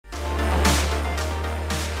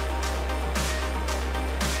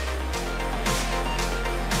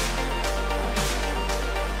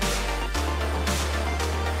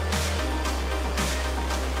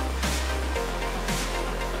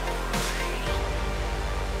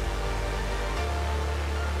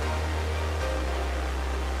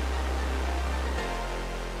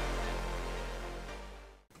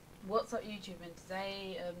What's up YouTube, and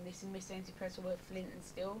today this is Miss Anti Pressure with Flint and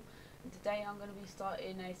Steel, and today I'm going to be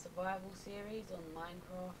starting a survival series on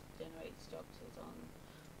Minecraft, generate structures on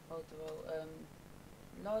hold the roll,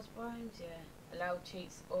 large biomes, yeah, allow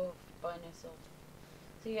cheats off, bonus off.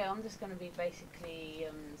 So yeah, I'm just going to be basically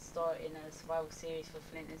starting a survival series for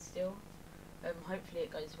Flint and Steel. Hopefully it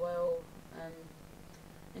goes well, and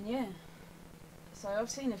yeah. So I've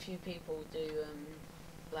seen a few people do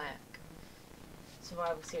like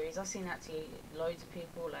survival series. I've seen actually loads of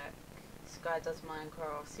people, like Sky does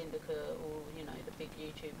Minecraft, Syndicate, all, you know, the big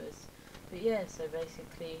YouTubers. But yeah, so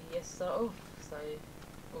basically, yes, start off. So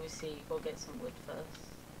obviously you gotta get some wood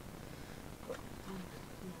first.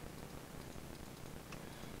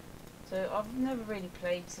 So I've never really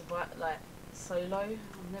played like solo.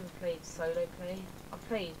 I've never played solo play. I've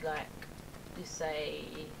played like, just say,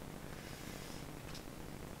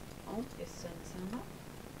 oh, just turn the sound up.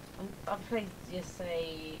 I've played, just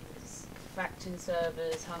say, faction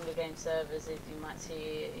servers, Hunger Game servers, as you might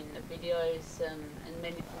see in the videos, and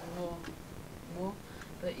many more.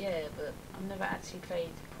 But yeah, but I've never actually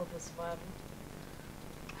played proper survival.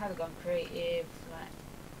 How to go on creative, like,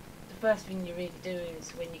 the first thing you really do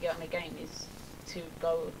is when you get on a game is to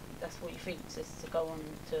go, that's what you think, just to go on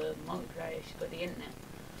to multiplayer if you've got the internet.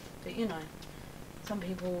 But you know, some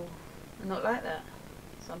people are not like that.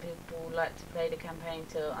 Some people like to play the campaign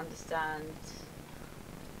to understand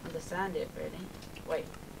it, really. Wait,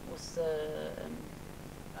 what's the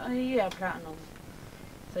oh yeah, platinum.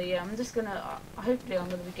 So yeah, I'm just gonna hopefully I'm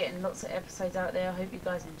gonna be getting lots of episodes out there. I hope you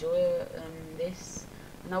guys enjoy this,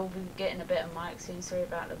 and I will be getting a better mic soon. Sorry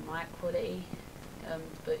about the mic quality,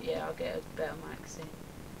 but yeah, I'll get a better mic soon.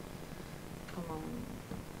 Come on.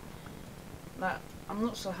 Like, I'm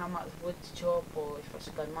not sure how much wood to chop or if I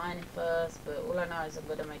should go mining first, but all I know is I'm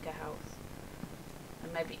going to make a house.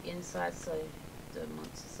 And maybe inside so the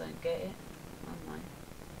monsters don't get it. I don't know.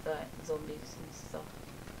 Like zombies and stuff.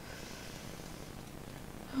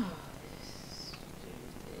 Let's do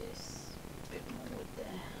this. A bit more wood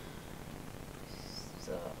there.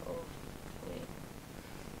 Start off with.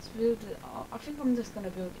 Let's build it. I think I'm just going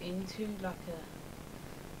to build into like a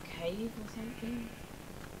cave or something.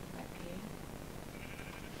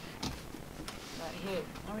 Like here,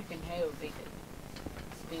 I reckon here would be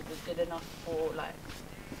good enough for like.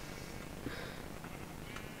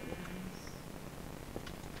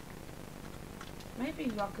 Maybe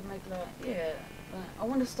I could make like, yeah. I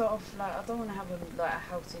want to start off like, I don't want to have a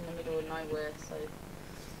house in the middle of nowhere, so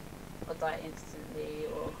I die instantly,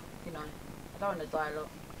 or you know, I don't want to die a lot.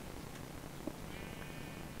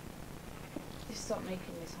 Just start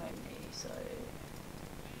making this homey, so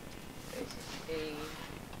basically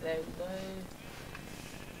there we go.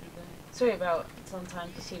 Sorry about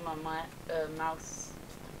sometimes you see my mouse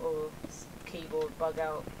or keyboard bug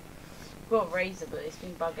out. I've got a Razer, but it's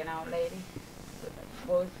been bugging out lately.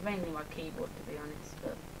 Well, it's mainly my keyboard, to be honest,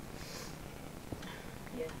 but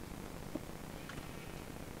yeah.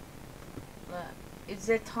 But is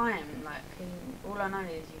there time? Like, all I know is I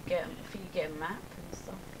think you get a map and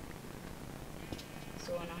stuff. That's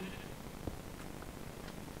all I know.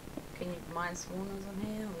 Can you mine spawners on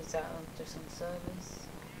here, or is that just on servers?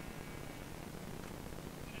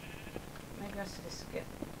 Maybe I should just get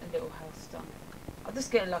a little house done. I'll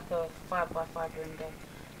just get like a 5x5 window,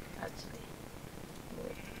 actually.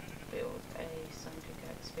 Build a stone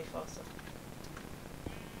pickaxe, be faster.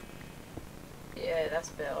 Yeah, that's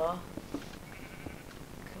better. Come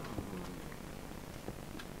on.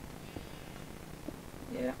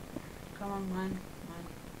 Yeah, come on, mine.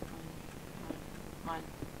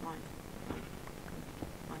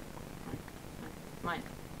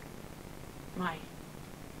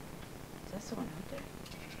 Is that someone out there?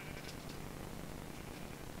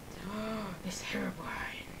 Oh, it's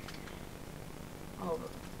Herobrine. Oh,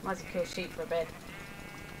 might as well kill sheep for a bed.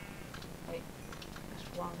 Wait, that's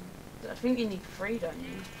one. I think you need 3, don't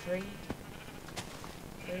you? 3.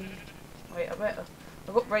 Wait, I've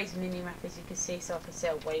got Ray's mini map, as you can see, so I can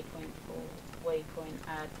set a waypoint for waypoint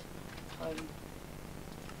add home.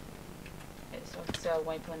 Yeah, so I can set a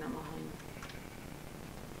waypoint at my home.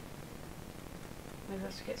 Maybe I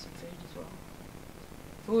should get some food as well.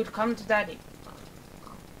 Food, come to daddy.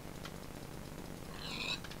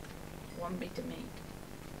 1 bit of meat.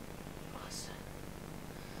 Awesome.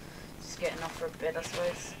 Just get enough for a bed, I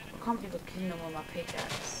suppose. I can't believe I killed them with my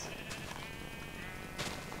pickaxe.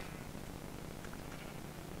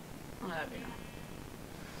 Oh, that'd be nice.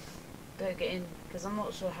 Better get in, because I'm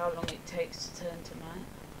not sure how long it takes to turn to night.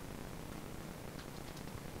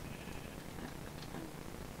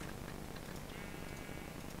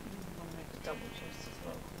 I'm gonna make a double chest as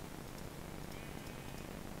well.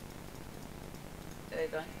 There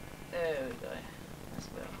you go. There we go. That's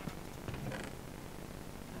better.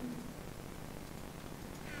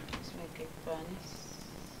 Let's make a furnace.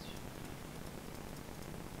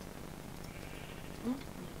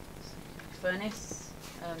 Furnace.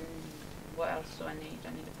 What else do I need? I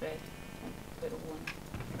need a bed. A bit of one.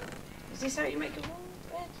 Is this how you make a bed?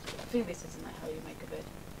 I think this isn't how you make a bed.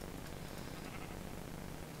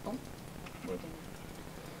 Oh, wooden.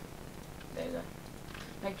 There you go.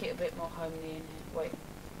 Make it a bit more homely in here. Wait.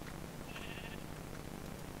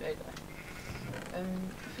 There you go. I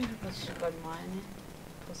think I should go mining,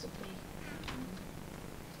 possibly.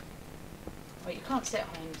 Wait, you can't set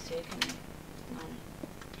homes here, can you? No. I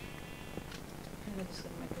think we're just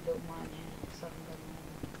gonna make a little mine here, so I can go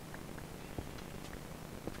mining.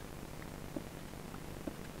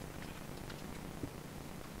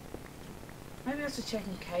 Maybe I should check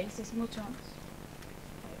in case there's more chance.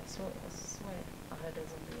 Wait, I swear I heard a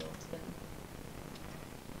zombie or something.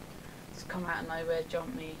 Just come out of nowhere,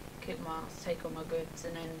 jump me, kick my ass, take all my goods,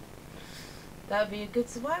 and then that would be a good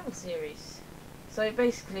survival series. So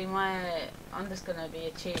basically I'm just going to be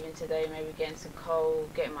achieving today, maybe getting some coal,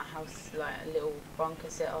 getting my house like a little bunker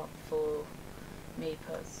set up for me,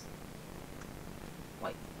 cause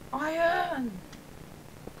wait, iron!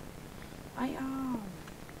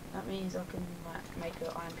 That means I can like make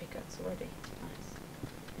an iron pickaxe already. Nice.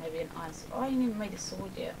 Maybe an iron sword. Oh, I ain't even made a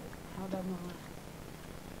sword yet. How dumb am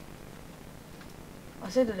I? I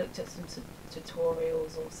should have looked at some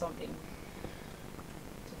tutorials or something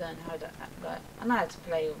to learn how to act like. I know how to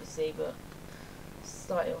play obviously, but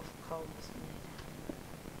start it off cold.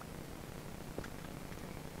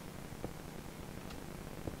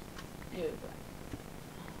 Here we go.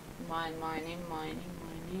 Mining.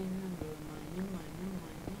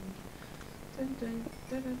 Dun, dun,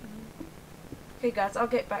 dun, dun, dun. Okay guys, I'll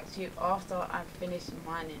get back to you after I've finished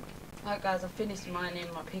mining. Alright guys, I finished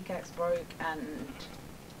mining, my pickaxe broke and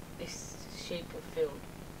this sheep of field.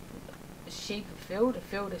 A sheep of field? A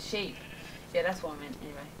field of sheep. Yeah, that's what I meant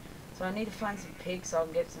anyway. So I need to find some pigs so I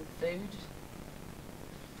can get some food.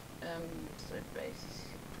 So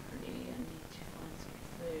basically I need to find some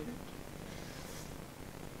food.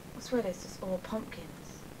 I swear there's just all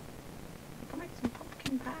pumpkins. I can make some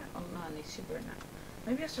pumpkin pie. Oh no, I need sugar in that.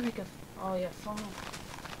 Maybe I should make a, oh yeah, farm.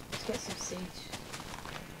 Let's get some seeds.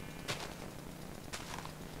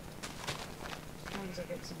 As long as I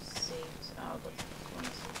get some seeds. Oh, I've got one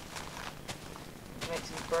seed. Make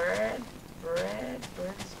some bread. Bread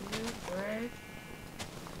is good. Bread.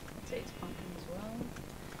 I'll take this pumpkin as well.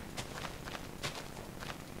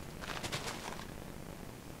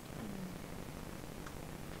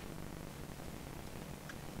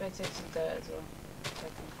 Better take some dirt as well.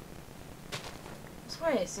 I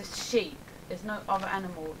swear it's just sheep. There's no other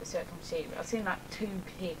animal except from sheep. I've seen like 2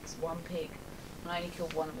 pigs, 1 pig, and I only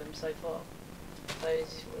killed 1 of them so far. So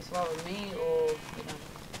it's rather me or, you know,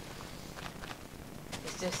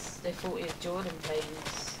 it's just they thought it was Jordan playing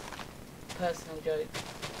this personal joke.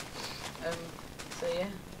 So yeah,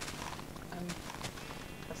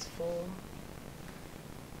 that's 4.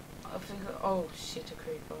 I think, oh shit, a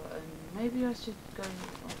creeper. Maybe I should go,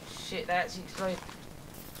 oh shit, they actually exploded.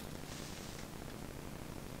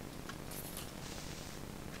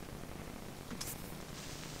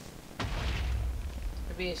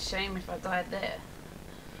 It'd be a shame if I died there.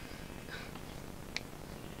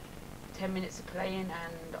 10 minutes of playing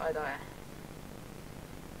and I die.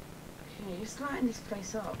 Okay, just lighting this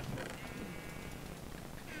place up.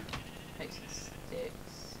 Make some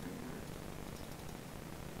sticks.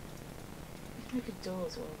 Let's make a door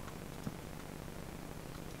as well.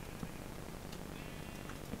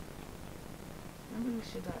 Maybe we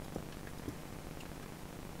should like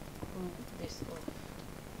pull this off.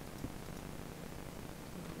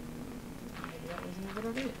 Maybe that wasn't a good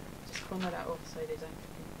idea. Just corner that off so they don't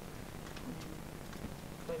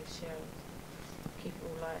go to shelves. Keep it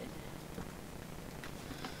all light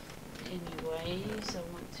in there. Anyways, I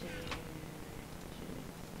want to do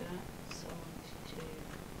that. So I want to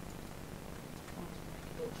make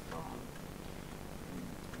a little farm.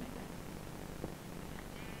 Make that.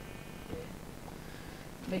 Yeah.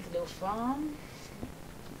 Make a little farm.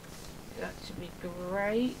 That should be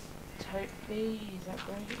great. Hopefully, is that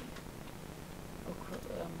great? Oh,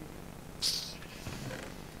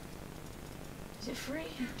 is it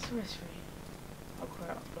free? It's always free. Oh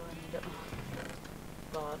crap, do I need it? Oh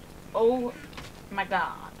god. Oh my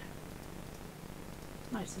god.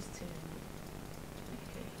 Nice, there's 2.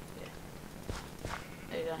 Okay, yeah.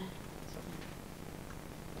 There you go.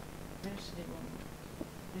 Maybe I should do 1 more.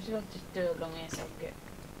 Maybe I should just do it along here so I can get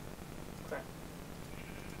crap.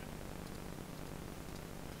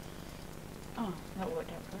 Oh, Oh, that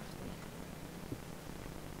worked out perfectly.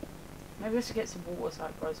 Maybe I should get some water so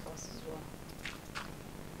it grows fast as well.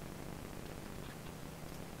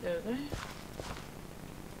 There we go.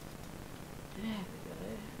 There we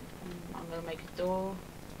go. I'm gonna make a door.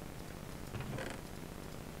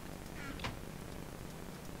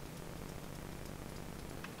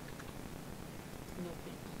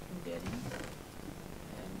 I'm getting.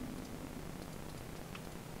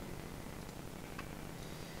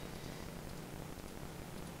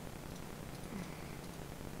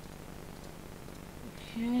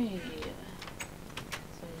 Okay.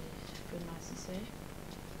 So feel nice and safe.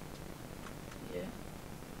 Yeah.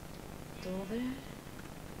 Door there.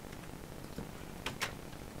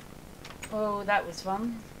 Oh, that was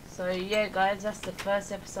fun. So yeah, guys, that's the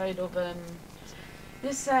first episode of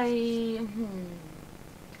let's say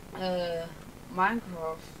Minecraft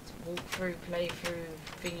walkthrough, playthrough,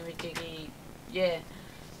 thingamajiggy. Yeah.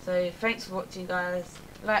 So thanks for watching, guys.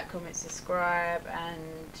 Like, comment, subscribe,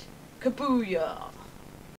 and kabooyah!